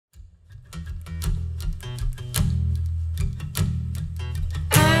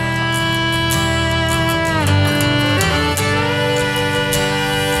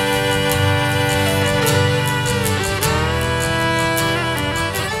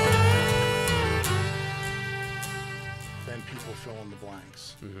fill in the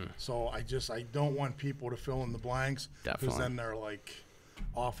blanks. So I don't want people to fill in the blanks, because then they're like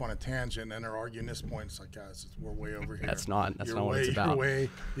off on a tangent and they're arguing this point. It's like, guys, we're way over here. That's not what it's about.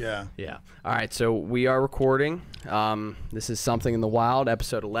 Yeah. All right, so we are recording. This is Something in the Wild,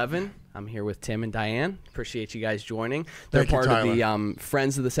 episode 11. I'm here with Tim and Diane. Appreciate you guys joining. They're part of the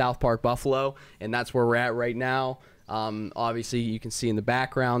Friends of the South Park Buffalo, and that's where we're at right now. Obviously, you can see in the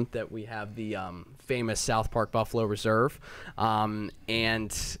background that we have the famous South Park Buffalo Reserve.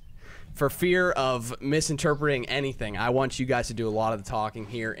 And for fear of misinterpreting anything, I want you guys to do a lot of the talking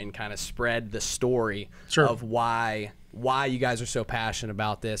here and kind of spread the story of why you guys are so passionate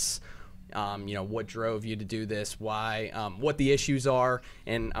about this. What drove you to do this, why, what the issues are.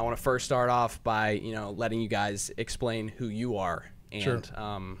 And I want to first start off by, letting you guys explain who you are and,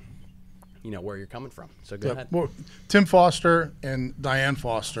 where you're coming from. So go ahead. Well, Tim Foster and Diane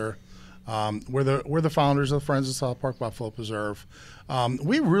Foster, we're the founders of the Friends of South Park Buffalo Preserve.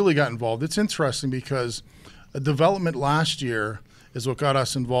 We really got involved. It's interesting because a development last year is what got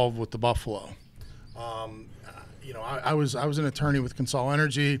us involved with the Buffalo. I was an attorney with Consol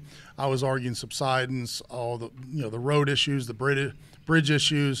Energy. I was arguing subsidence, all the the road issues, the bridge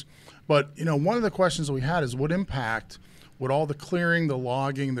issues. But one of the questions that we had is what impact would all the clearing, the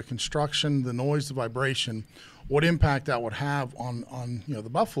logging, the construction, the noise, the vibration, what impact that would have on the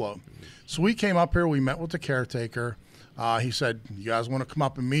buffalo. So we came up here, we met with the caretaker. He said, you guys want to come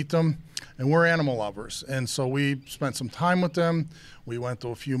up and meet them? And we're animal lovers. And so we spent some time with them. We went to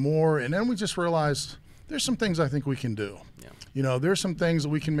a few more, and then we just realized there's some things I think we can do. Yeah. There's some things that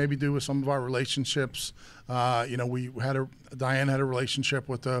we can maybe do with some of our relationships. Diane had a relationship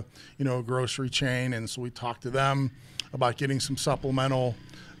with a grocery chain, and so we talked to them about getting some supplemental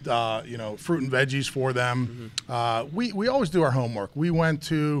fruit and veggies for them. We always do our homework. We went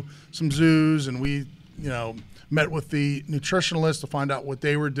to some zoos, and we met with the nutritionalists to find out what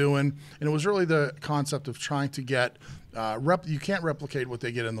they were doing, and it was really the concept of trying to get you can't replicate what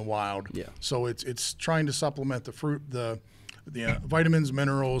they get in the wild. Yeah. So it's trying to supplement the fruit, the vitamins,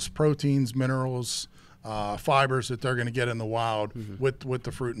 minerals, proteins, minerals, fibers that they're going to get in the wild with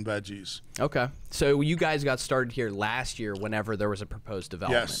the fruit and veggies. Okay. So you guys got started here last year whenever there was a proposed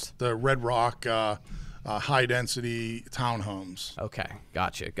development. Yes, the Red Rock high density townhomes. Okay,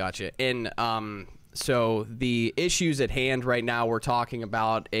 gotcha. And so the issues at hand right now, we're talking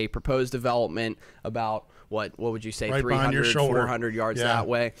about a proposed development about what would you say, right 300, 400 yards that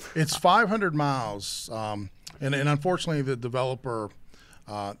way? It's 500 miles, and unfortunately the developer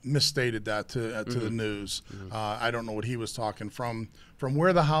misstated that to the news. I don't know what he was talking from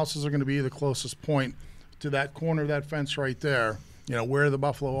where the houses are going to be. The closest point to that corner of that fence right there, where the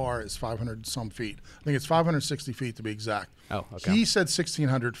buffalo are, is 500 some feet. I think it's 560 feet to be exact. Oh, okay. He said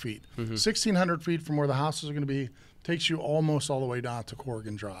 1,600 feet. 1,600 feet from where the houses are going to be takes you almost all the way down to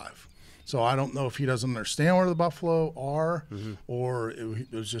Corrigan Drive. So I don't know if he doesn't understand where the buffalo are, or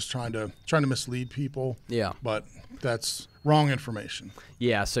it was just trying to mislead people. Yeah. But that's wrong information.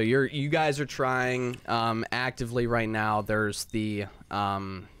 Yeah. So you guys are trying actively right now. There's the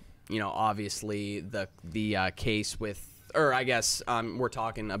obviously the case with, or I guess we're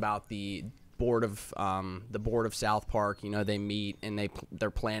talking about the board of South Park. They meet and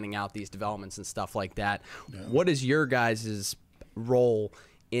they're planning out these developments and stuff like that. Yeah. What is your guys' role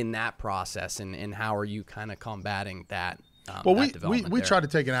in that process, and how are you kind of combating that? Well, we tried to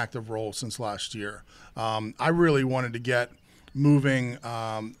take an active role since last year. I really wanted to get moving.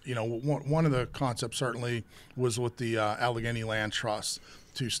 One of the concepts certainly was with the Allegheny Land Trust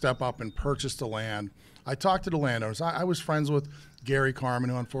to step up and purchase the land. I talked to the landowners. I was friends with Gary Carmen,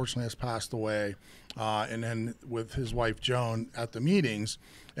 who unfortunately has passed away, and then with his wife Joan at the meetings.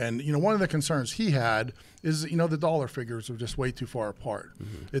 And one of the concerns he had is the dollar figures are just way too far apart.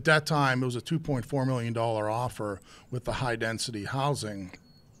 At that time, it was a $2.4 million offer with the high density housing,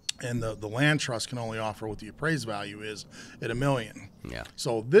 and the land trust can only offer what the appraised value is at $1 million. Yeah.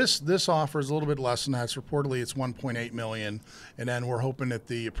 So this offer is a little bit less than that. It's reportedly it's $1.8 million, and then we're hoping that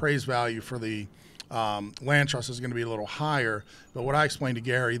the appraised value for the land trust is going to be a little higher. But what I explained to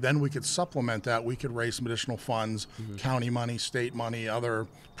Gary, then we could supplement that. We could raise some additional funds, county money, state money, other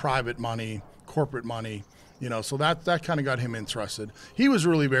private money, corporate money. So that kind of got him interested. He was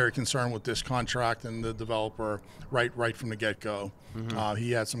really very concerned with this contract and the developer right from the get-go.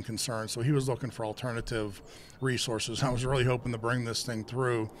 He had some concerns, so he was looking for alternative resources. I was really hoping to bring this thing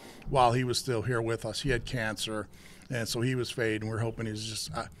through while he was still here with us. He had cancer, and so he was fading. We're hoping he was just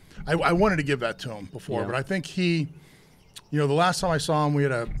I wanted to give that to him before, but I think he, the last time I saw him, we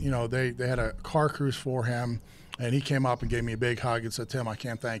had they had a car cruise for him, and he came up and gave me a big hug and said, Tim, I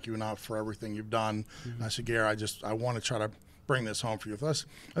can't thank you enough for everything you've done. And I said, Gary, I want to try to bring this home for you with us.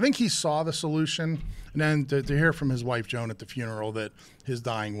 I think he saw the solution, and then to hear from his wife Joan at the funeral that his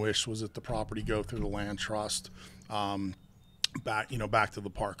dying wish was that the property go through the land trust back to the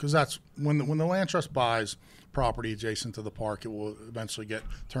park, because that's when the land trust buys property adjacent to the park, it will eventually get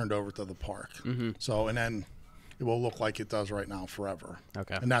turned over to the park. So, and then it will look like it does right now forever.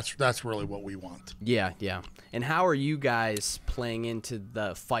 Okay. And that's really what we want. Yeah, yeah. And how are you guys playing into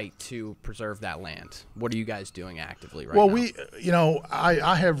the fight to preserve that land? What are you guys doing actively right now? Well,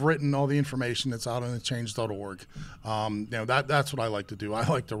 I have written all the information that's out on the change.org. That's what I like to do. I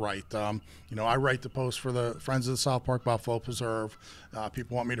like to write. I write the post for the Friends of the South Park Buffalo Preserve.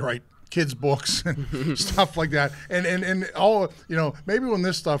 People want me to write kids' books and stuff like that. And all, maybe when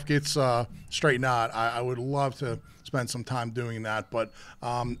this stuff gets straightened out, I would love to spend some time doing that. But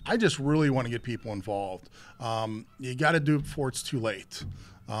I just really want to get people involved. You got to do it before it's too late.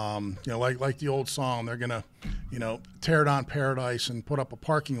 Like the old song, they're going to, tear down paradise and put up a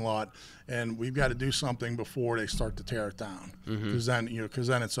parking lot. And we've got to do something before they start to tear it down, because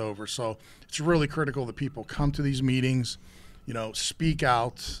then it's over. So it's really critical that people come to these meetings, speak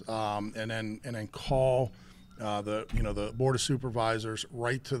out, and then call the Board of Supervisors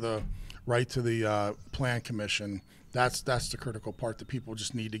right to the Plan Commission. That's the critical part, that people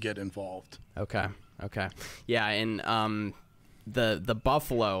just need to get involved. Okay. Yeah, and the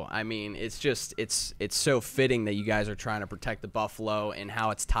buffalo, I mean, it's so fitting that you guys are trying to protect the buffalo and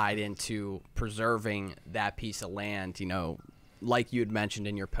how it's tied into preserving that piece of land, like you had mentioned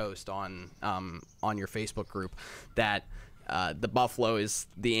in your post on your Facebook group, that the buffalo is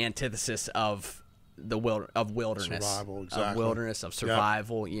the antithesis of wilderness, survival, exactly. Of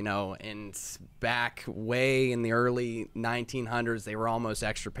survival, and back way in the early 1900s, they were almost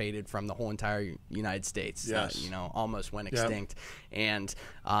extirpated from the whole entire United States. Yes. Almost went extinct. And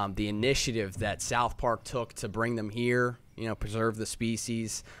the initiative that South Park took to bring them here, preserve the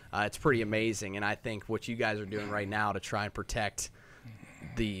species, it's pretty amazing. And I think what you guys are doing right now to try and protect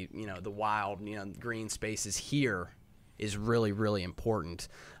the wild, green spaces here is really, really important.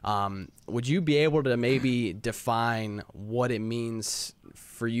 Would you be able to maybe define what it means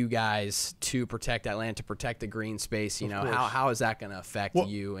for you guys to protect that land, to protect the green space? How is that going to affect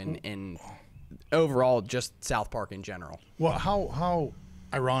you and overall just South Park in general? Well, how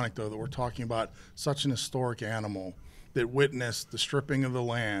ironic, though, that we're talking about such an historic animal that witnessed the stripping of the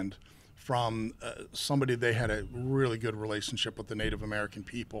land from somebody they had a really good relationship with, the Native American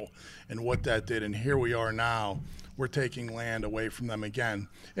people, and what that did. And here we are now, we're taking land away from them again.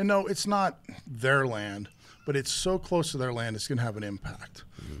 And no, it's not their land, but it's so close to their land, it's going to have an impact.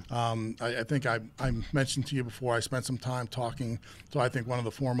 I think I mentioned to you before, I spent some time talking to, I think, one of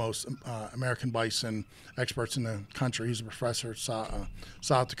the foremost American bison experts in the country. He's a professor at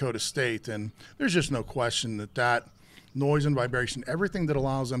South Dakota State, and there's just no question that noise and vibration, everything that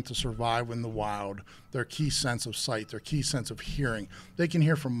allows them to survive in the wild, their key sense of sight, their key sense of hearing. They can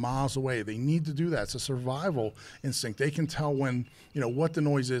hear from miles away. They need to do that. It's a survival instinct. They can tell when, what the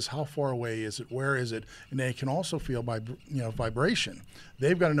noise is, how far away is it, where is it, and they can also feel vibration.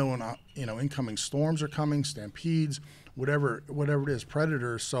 They've got to know when, incoming storms are coming, stampedes, whatever it is,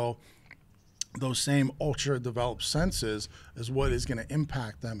 predators. So those same ultra-developed senses is what is going to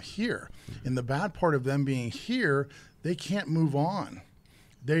impact them here. And the bad part of them being here, they can't move on.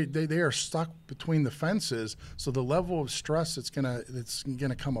 They are stuck between the fences. So the level of stress that's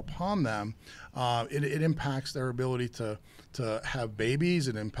gonna come upon them, it impacts their ability to have babies.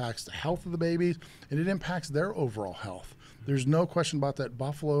 It impacts the health of the babies, and it impacts their overall health. There's no question about that.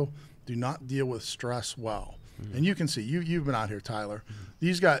 Buffalo do not deal with stress well. And you can see, you've been out here, Tyler.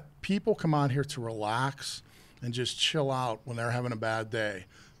 These people come out here to relax and just chill out when they're having a bad day,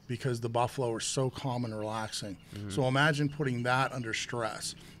 because the buffalo are so calm and relaxing. So imagine putting that under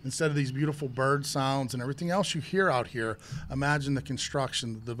stress. Instead of these beautiful bird sounds and everything else you hear out here, imagine the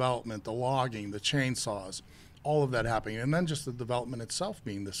construction, the development, the logging, the chainsaws, all of that happening. And then just the development itself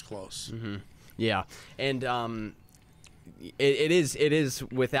being this close. Yeah, and it is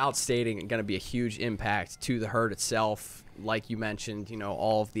without stating going to be a huge impact to the herd itself. Like you mentioned,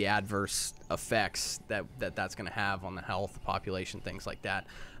 all of the adverse effects that's going to have on the health, population, things like that.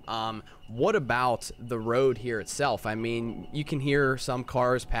 What about the road here itself? I mean, you can hear some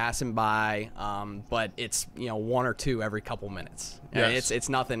cars passing by, but it's one or two every couple minutes. Yes. I mean, it's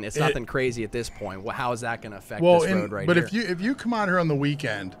nothing. It's nothing crazy at this point. Well, how is that going to affect this road right here? But if you come out here on the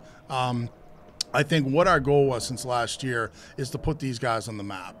weekend, I think what our goal was since last year is to put these guys on the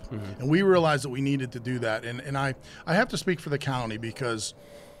map. And we realized that we needed to do that. And I have to speak for the county, because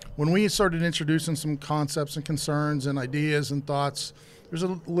when we started introducing some concepts and concerns and ideas and thoughts, there's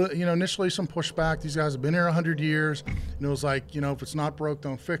initially some pushback. These guys have been here 100 years, and it was like, if it's not broke,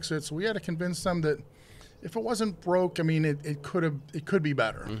 don't fix it. So we had to convince them that if it wasn't broke, I mean, it could be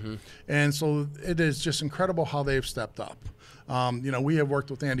better. And so it is just incredible how they've stepped up. We have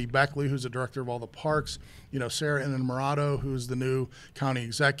worked with Andy Beckley, who's the director of all the parks. Sarah Inamorado, who's the new county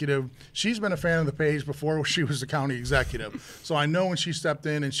executive. She's been a fan of the page before she was the county executive. So I know when she stepped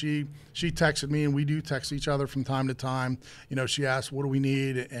in and she texted me, and we do text each other from time to time. She asked, what do we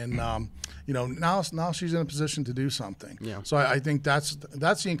need? And, now she's in a position to do something. Yeah. So I think that's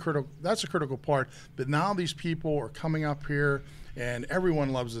a critical part. But now these people are coming up here, and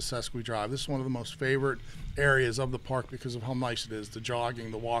everyone loves the Sesqui Drive. This is one of the most favorite areas of the park because of how nice it is. The jogging,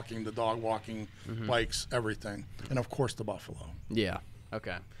 the walking, the dog walking, bikes, everything. And, of course, the buffalo. Yeah.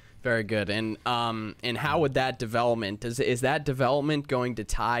 Okay. Very good. And how would that development, is that development going to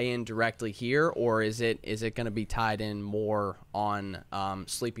tie in directly here, or is it going to be tied in more on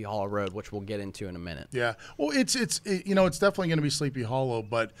Sleepy Hollow Road, which we'll get into in a minute? Yeah. Well, it's definitely going to be Sleepy Hollow,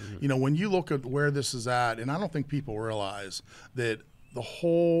 but when you look at where this is at, and I don't think people realize that the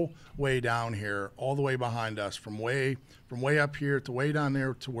whole way down here, all the way behind us, from way up here to way down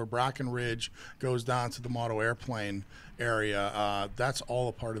there to where Bracken Ridge goes down to the model airplane area, that's all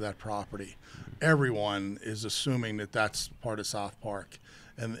a part of that property. Everyone is assuming that that's part of South Park.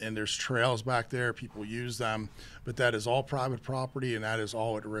 And there's trails back there, people use them, but that is all private property, and that is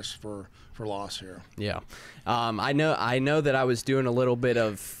all at risk for loss here. Yeah. I know that I was doing a little bit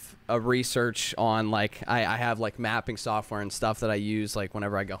of research on, like, I have like mapping software and stuff that I use like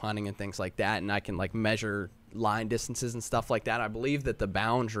whenever I go hunting and things like that, and I can like measure line distances and stuff like that. I believe that the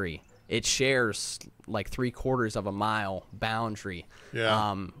boundary, it shares like 3/4 of a mile boundary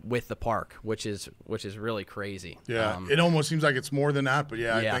with the park, which is really crazy. Yeah, it almost seems like it's more than that, but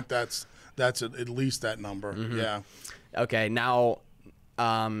I think that's at least that number. Yeah. Okay, now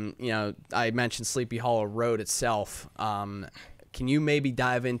I mentioned Sleepy Hollow Road itself. Can you maybe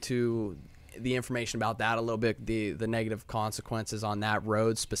dive into the information about that a little bit, the negative consequences on that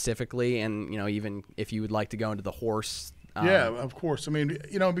road specifically, and even if you would like to go into the horse? Yeah, of course. I mean,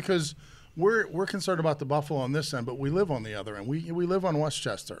 because we're concerned about the buffalo on this end, but we live on the other end. We live on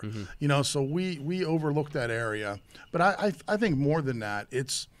Westchester, so we overlook that area. But I think more than that,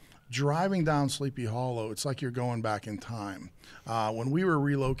 it's driving down Sleepy Hollow. It's like you're going back in time. When we were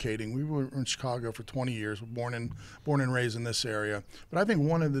relocating, we were in Chicago for 20 years, born and raised in this area. But I think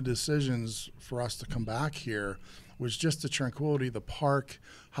one of the decisions for us to come back here was just the tranquility of the park,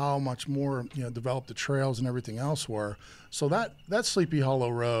 how much more developed the trails and everything else were. So that Sleepy Hollow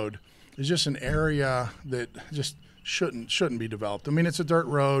Road is just an area that just shouldn't be developed. I mean, it's a dirt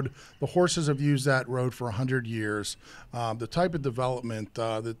road. The horses have used that road for 100 years. The type of development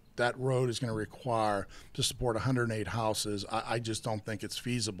that road is going to require to support 108 houses, I just don't think it's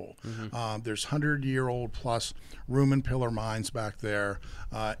feasible. There's 100-year-old plus room and pillar mines back there.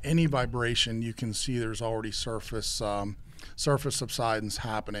 Any vibration, you can see there's already surface subsidence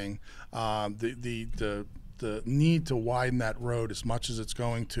happening. The need to widen that road as much as it's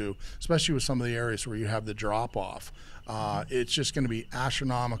going to, especially with some of the areas where you have the drop-off, it's just going to be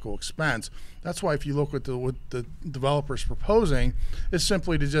astronomical expense. That's why if you look at what the developer's proposing, it's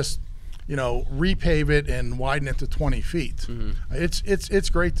simply to just repave it and widen it to 20 feet. It's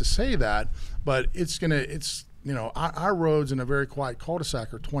great to say that, but our roads in a very quiet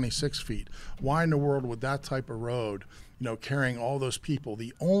cul-de-sac are 26 feet. Why in the world would that type of road, carrying all those people,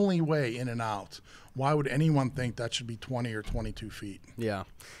 the only way in and out, why would anyone think that should be 20 or 22 feet? Yeah.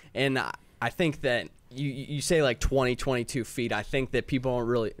 And I think that you say like 20, 22 feet. I think that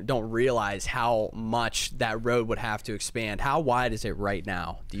people don't realize how much that road would have to expand. How wide is it right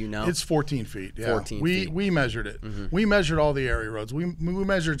now? Do you know? It's 14 feet. Yeah. 14 feet. We measured it. We measured all the area roads. We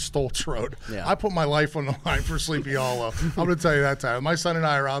measured Stoltz Road. Yeah. I put my life on the line for Sleepy Hollow. I'm going to tell you that time. My son and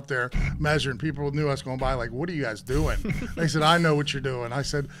I are out there measuring. People knew us going by like, what are you guys doing? They said, I know what you're doing. I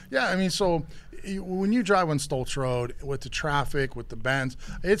said, yeah, I mean, so when you drive on Stoltz Road with the traffic, with the bends,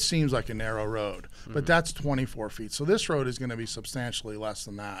 it seems like a narrow road, but that's 24 feet. So this road is going to be substantially less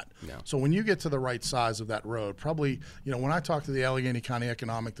than that. Yeah. So when you get to the right size of that road, probably, when I talked to the Allegheny County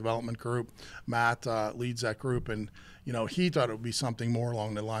Economic Development Group, Matt leads that group, and he thought it would be something more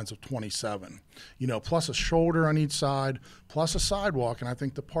along the lines of 27, plus a shoulder on each side, plus a sidewalk. And I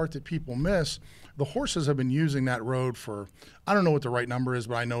think the part that people miss, the horses have been using that road for, I don't know what the right number is,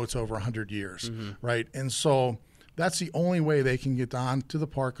 but I know it's over 100 years, right? And so that's the only way they can get down to the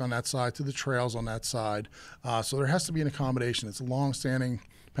park on that side, to the trails on that side. So there has to be an accommodation. It's a long-standing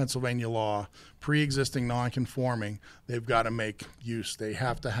Pennsylvania law, pre-existing non-conforming, they've got to make use. They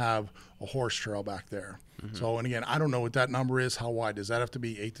have to have a horse trail back there. So, and again, I don't know what that number is. How wide? Does that have to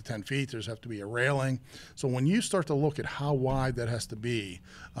be 8 to 10 feet? Does there have to be a railing? So when you start to look at how wide that has to be,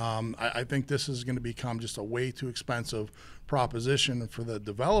 I think this is going to become just a way too expensive proposition for the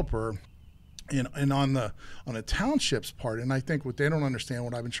developer. And on the township's part, and I think what they don't understand,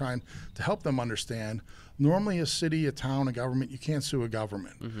 what I've been trying to help them understand, normally a city, a town, a government, you can't sue a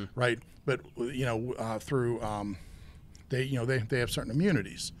government, right? But through they have certain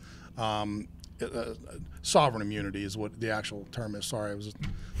immunities. Sovereign immunity is what the actual term is. Sorry, I was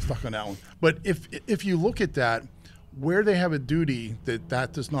stuck on that one. But if you look at that, where they have a duty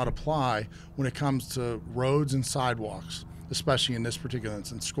that does not apply when it comes to roads and sidewalks, especially in this particular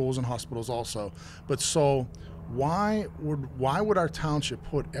instance, schools and hospitals also. But so why would our township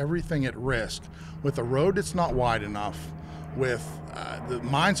put everything at risk with a road that's not wide enough, with the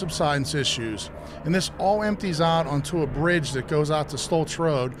mine subsidence issues, and this all empties out onto a bridge that goes out to Stoltz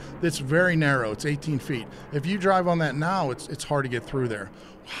Road that's very narrow. It's 18 feet. If you drive on that now, it's hard to get through there.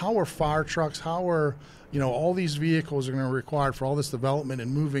 How are fire trucks, how are all these vehicles are going to be required for all this development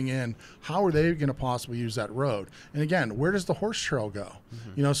and moving in? How are they going to possibly use that road? And again, where does the horse trail go?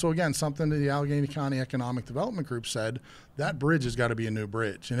 So again, something that the Allegheny County Economic Development Group said, that bridge has got to be a new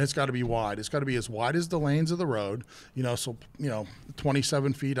bridge, and it's got to be wide. It's got to be as wide as the lanes of the road.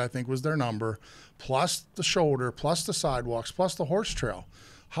 27 feet I think was their number, plus the shoulder, plus the sidewalks, plus the horse trail.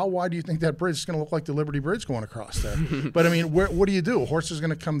 How wide do you think that bridge is going to look like the Liberty Bridge going across there? But I mean, what do you do? A horse is going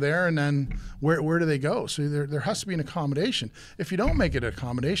to come there, and then where do they go? So there has to be an accommodation. If you don't make it an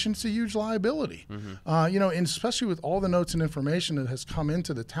accommodation, it's a huge liability. And especially with all the notes and information that has come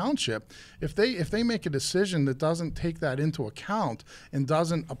into the township, if they make a decision that doesn't take that into account and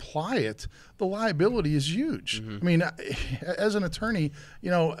doesn't apply it, the liability is huge. I mean, as an attorney,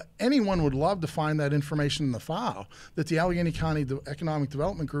 anyone would love to find that information in the file that the Allegheny County Economic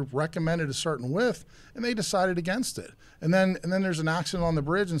Development Group recommended a certain width, and they decided against it. And then there's an accident on the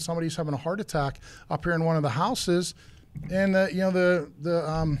bridge, and somebody's having a heart attack up here in one of the houses, and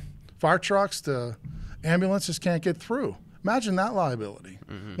the fire trucks, the ambulances can't get through. Imagine that liability.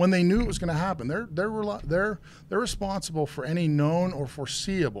 When they knew it was going to happen, they're responsible for any known or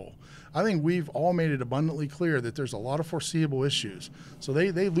foreseeable. I think we've all made it abundantly clear that there's a lot of foreseeable issues. So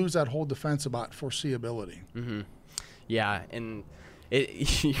they lose that whole defense about foreseeability. Yeah, and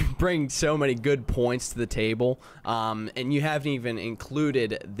you bring so many good points to the table, and you haven't even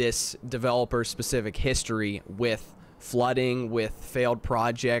included this developer-specific history with flooding, with failed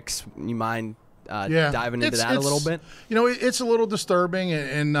projects. You mind diving into that a little bit? It's a little disturbing,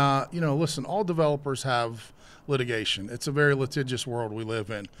 and listen, all developers have litigation. It's a very litigious world we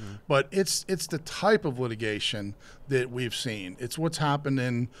live in, but it's the type of litigation that we've seen. It's what's happened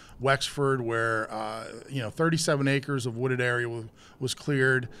in Wexford, where 37 acres of wooded area was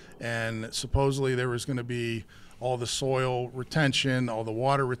cleared, and supposedly there was going to be all the soil retention, all the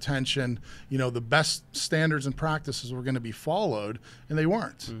water retention, the best standards and practices were going to be followed, and they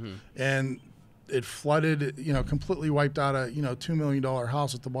weren't. And it flooded, completely wiped out a $2 million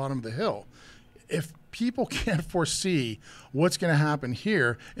house at the bottom of the hill. If people can't foresee what's going to happen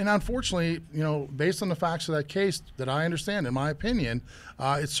here, and unfortunately, based on the facts of that case that I understand, in my opinion,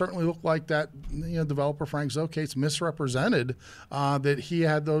 it certainly looked like that developer Frank Zocates misrepresented that he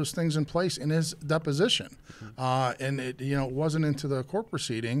had those things in place in his deposition, and it wasn't into the court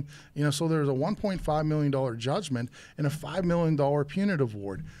proceeding. So there's a $1.5 million judgment and a $5 million punitive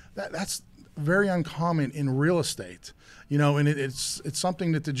award. That's very uncommon in real estate. And it's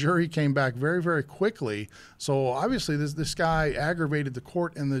something that the jury came back very, very quickly. So obviously this guy aggravated the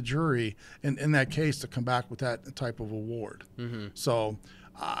court and the jury in that case to come back with that type of award. So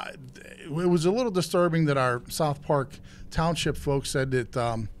it was a little disturbing that our South Park Township folks said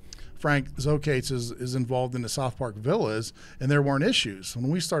that Frank Zocates is involved in the South Park villas, and there weren't issues.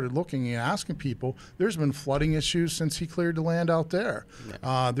 When we started looking and asking people, there's been flooding issues since he cleared the land out there.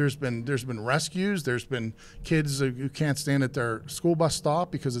 There's been rescues. There's been kids who can't stand at their school bus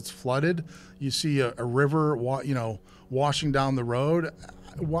stop because it's flooded. You see a river, washing down the road.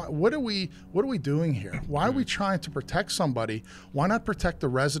 What are we doing here? Why are we trying to protect somebody? Why not protect the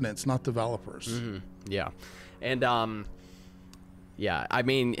residents, not developers? Yeah, and yeah, I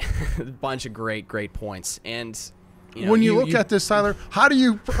mean, a bunch of great points. And when you look at this, Tyler, how do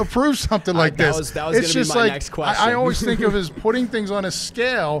you approve something like this? That was going to be my next question. I always think of it as putting things on a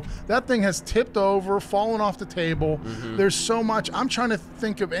scale. That thing has tipped over, fallen off the table. There's so much. I'm trying to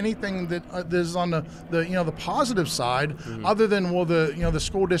think of anything that is on the positive side, other than, well, the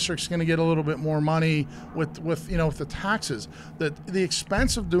school district's going to get a little bit more money with the taxes. The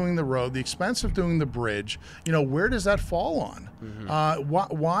expense of doing the road, the expense of doing the bridge, where does that fall on?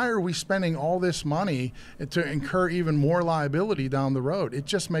 Why are we spending all this money to incur even more liability down the road? It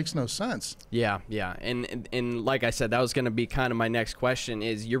just makes no sense. Yeah. And like I said, that was going to be kind of my next question,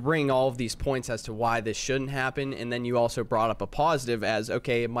 is you're bringing all of these points as to why this shouldn't happen, and then you also brought up a positive as,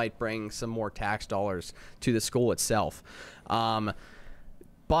 okay, it might bring some more tax dollars to the school itself. But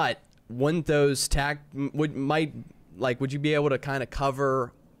wouldn't those would you be able to kind of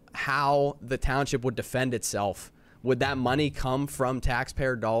cover how the township would defend itself? Would that money come from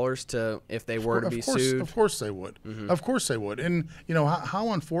taxpayer dollars if they were to be sued? Of course they would. Of course they would. And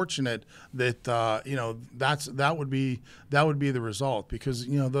how unfortunate that that would be the result, because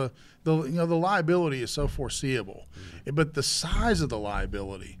the liability is so foreseeable, but the size of the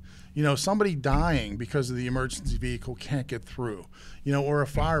liability. Somebody dying because of the emergency vehicle can't get through, or a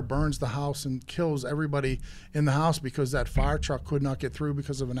fire burns the house and kills everybody in the house because that fire truck could not get through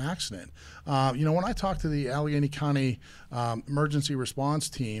because of an accident. When I talked to the Allegheny County emergency response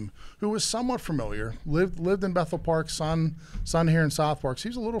team, who was somewhat familiar, lived in Bethel Park, son here in South Park, so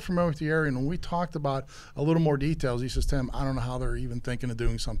he's a little familiar with the area, and when we talked about a little more details, he says, Tim, I don't know how they're even thinking of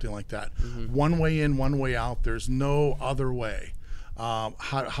doing something like that. One way in, one way out. There's no other way.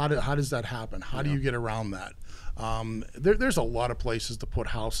 How does that happen? How do you get around that? There's a lot of places to put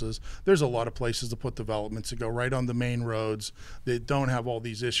houses. There's a lot of places to put developments that go right on the main roads that don't have all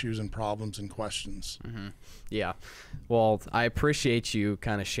these issues and problems and questions. Yeah. Well, I appreciate you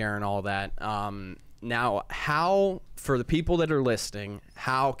kind of sharing all that. Now, how, for the people that are listening,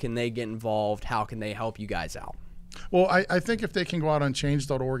 how can they get involved? How can they help you guys out? Well, I think if they can go out on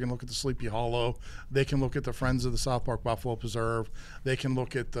change.org and look at the Sleepy Hollow, they can look at the Friends of the South Park Buffalo Preserve, they can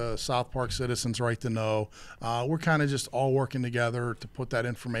look at the South Park Citizens Right to Know. We're kind of just all working together to put that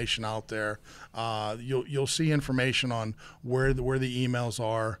information out there. You'll see information on where the emails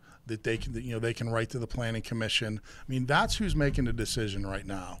are that they can write to the Planning Commission. I mean, that's who's making the decision right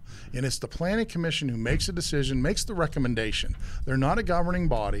now. And it's the Planning Commission who makes a decision, makes the recommendation. They're not a governing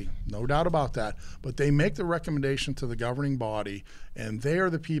body, no doubt about that, but they make the recommendation to the governing body, and they are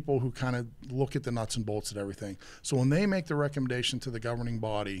the people who kind of look at the nuts and bolts of everything. So when they make the recommendation to the governing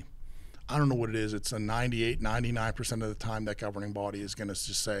body, I don't know what it is. It's a 98, 99% of the time that governing body is going to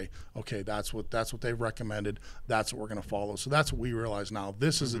just say, okay, that's what they've recommended. That's what we're going to follow. So that's what we realize now.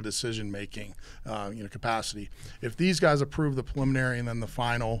 This is a decision-making capacity. If these guys approve the preliminary and then the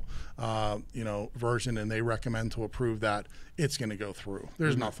final version, and they recommend to approve that, it's going to go through.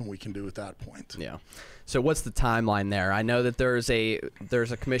 There's nothing we can do at that point. Yeah. So what's the timeline there? I know that there's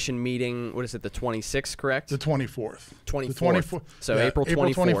a commission meeting. What is it? The 26th, correct? The 24th. 24th. So yeah, April 24th.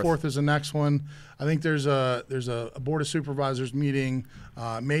 April 24th is the next one. I think there's a Board of Supervisors meeting.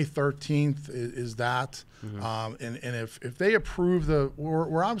 May 13th is that. And if they approve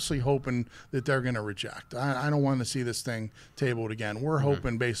we're obviously hoping that they're going to reject. I don't want to see this thing tabled again. We're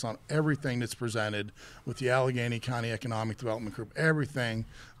hoping, based on everything that's presented with the Allegheny County Economic Development Group, everything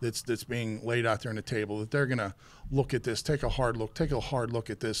that's being laid out there on the table, that they're going to look at this, take a hard look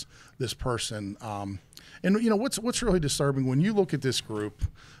at this person. And what's really disturbing when you look at this group,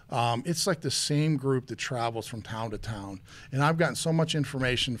 it's like the same group that travels from town to town. And I've gotten so much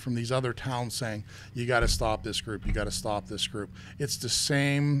information from these other towns saying, you got to stop this group, you got to stop this group. It's the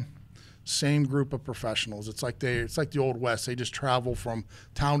same group of professionals. It's like the Old West. They just travel from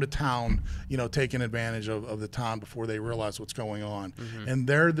town to town, taking advantage of the town before they realize what's going on. And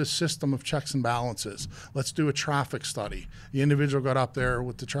they're the system of checks and balances. Let's do a traffic study. The individual got up there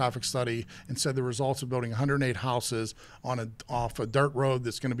with the traffic study and said the results of building 108 houses off a dirt road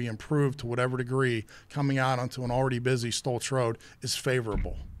that's going to be improved to whatever degree coming out onto an already busy Stoltz Road is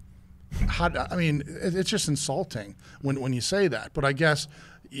favorable. It's just insulting when you say that. But I guess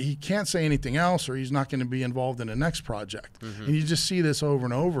he can't say anything else, or he's not going to be involved in the next project. And you just see this over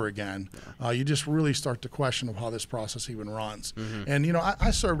and over again. You just really start to question of how this process even runs. And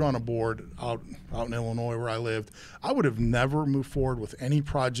I served on a board out in Illinois where I lived. I would have never moved forward with any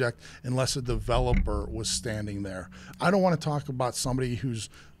project unless a developer was standing there. I don't want to talk about somebody who's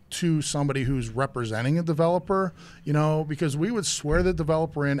representing a developer, because we would swear the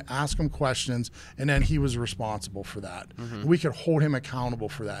developer in, ask him questions, and then he was responsible for that. We could hold him accountable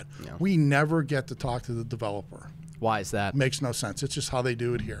for that. We never get to talk to the developer. Why is that? Makes no sense. It's just how they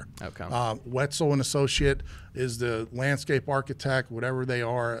do it here. Okay. Wetzel and Associate is the landscape architect, whatever they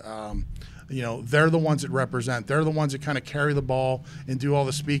are. You know, they're the ones that represent. They're the ones that kind of carry the ball and do all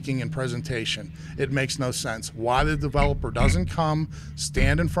the speaking and presentation. It makes no sense. Why the developer doesn't come,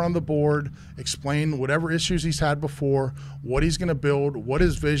 stand in front of the board, explain whatever issues he's had before, what he's going to build, what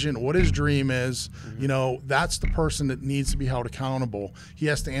his vision, what his dream is. You know, that's the person that needs to be held accountable. He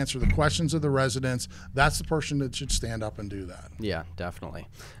has to answer the questions of the residents. That's the person that should stand up and do that. Yeah, definitely.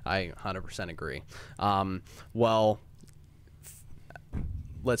 I 100% agree. Well,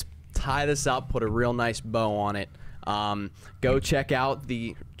 let's tie this up, put a real nice bow on it. Go check out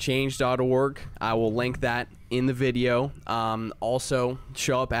the change.org. I will link that in the video. Also,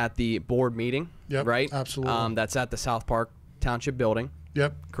 show up at the board meeting. Yep, right? Absolutely. That's at the South Park Township Building.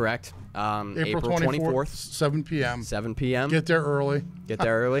 Yep. Correct. April 24th, 7 p.m. 7 p.m. Get there early. Get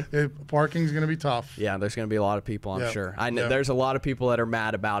there early. Parking's going to be tough. Yeah, there's going to be a lot of people, I'm sure. I know there's a lot of people that are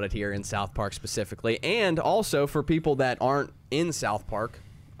mad about it here in South Park specifically. And also for people that aren't in South Park,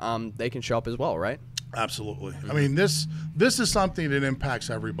 they can show up as well, right? Absolutely. I mean, this is something that impacts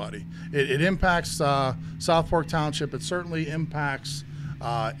everybody. It impacts South Park Township. It certainly impacts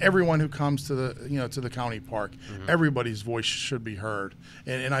everyone who comes to the to the county park. Everybody's voice should be heard,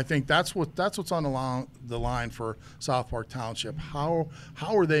 and I think that's what's on the line for South Park Township. How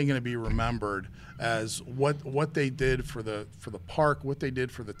are they going to be remembered as what they did for the park, what they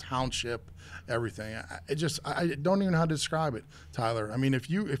did for the township, everything. I don't even know how to describe it, Tyler. I mean, if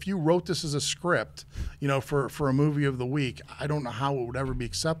you wrote this as a script, for a movie of the week, I don't know how it would ever be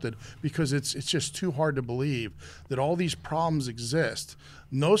accepted, because it's just too hard to believe that all these problems exist.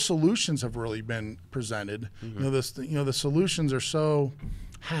 No solutions have really been presented. The solutions are so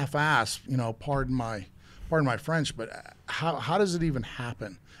half-assed. Pardon my French, but how does it even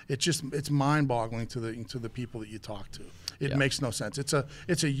happen? It's mind-boggling to the people that you talk to. It makes no sense. It's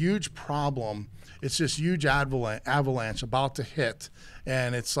a huge problem. It's this huge avalanche about to hit,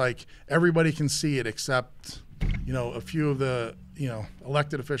 and it's like everybody can see it except a few of the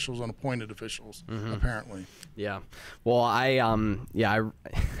elected officials and appointed officials, apparently. Yeah. Well, I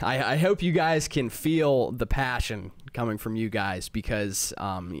hope you guys can feel the passion coming from you guys, because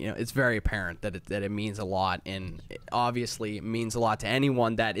it's very apparent that it means a lot, and it obviously means a lot to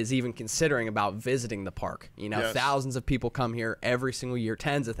anyone that is even considering about visiting the park. Yes. Thousands of people come here every single year,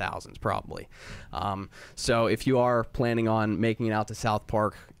 tens of thousands probably. So if you are planning on making it out to South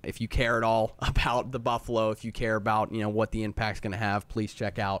Park, if you care at all about the Buffalo, if you care about what the impact's going to have, please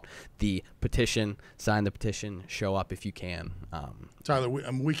check out the petition, sign the petition, show up if you can. Tyler,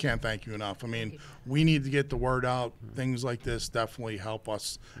 we can't thank you enough. I mean, we need to get the word out. Things like this definitely help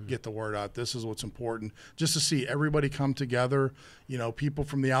us get the word out. This is what's important. Just to see everybody come together, people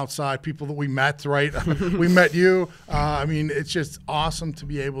from the outside, people that we met, right? We met you. I mean, it's just awesome to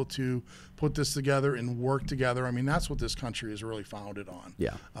be able to put this together and work together. I mean, that's what this country is really founded on.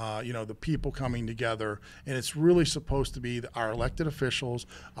 Yeah. The people coming together, and it's really supposed to be our elected officials,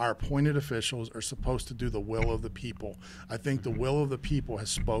 our appointed officials are supposed to do the will of the people. I think the will of the people has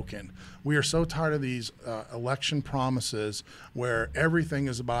spoken. We are so tired of these election promises where everything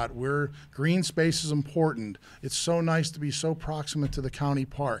is about green space is important. It's so nice to be so proximate to the county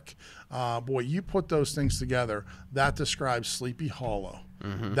park. Boy, you put those things together, that describes Sleepy Hollow.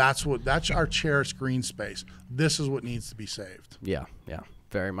 That's our cherished green space. This is what needs to be saved. Yeah.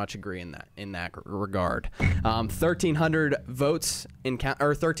 Very much agree in that regard. 1,300 votes or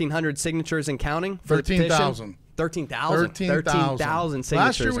 1,300 signatures and counting. 13,000. 13,000 signatures.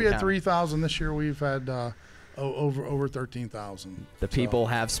 Last year we had 3,000. This year we've had over 13,000. The people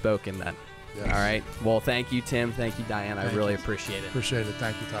have spoken then. Yes. All right. Well, thank you, Tim. Thank you, Diane. I really appreciate it. Appreciate it.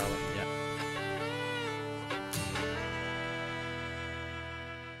 Thank you, Tyler. Yeah.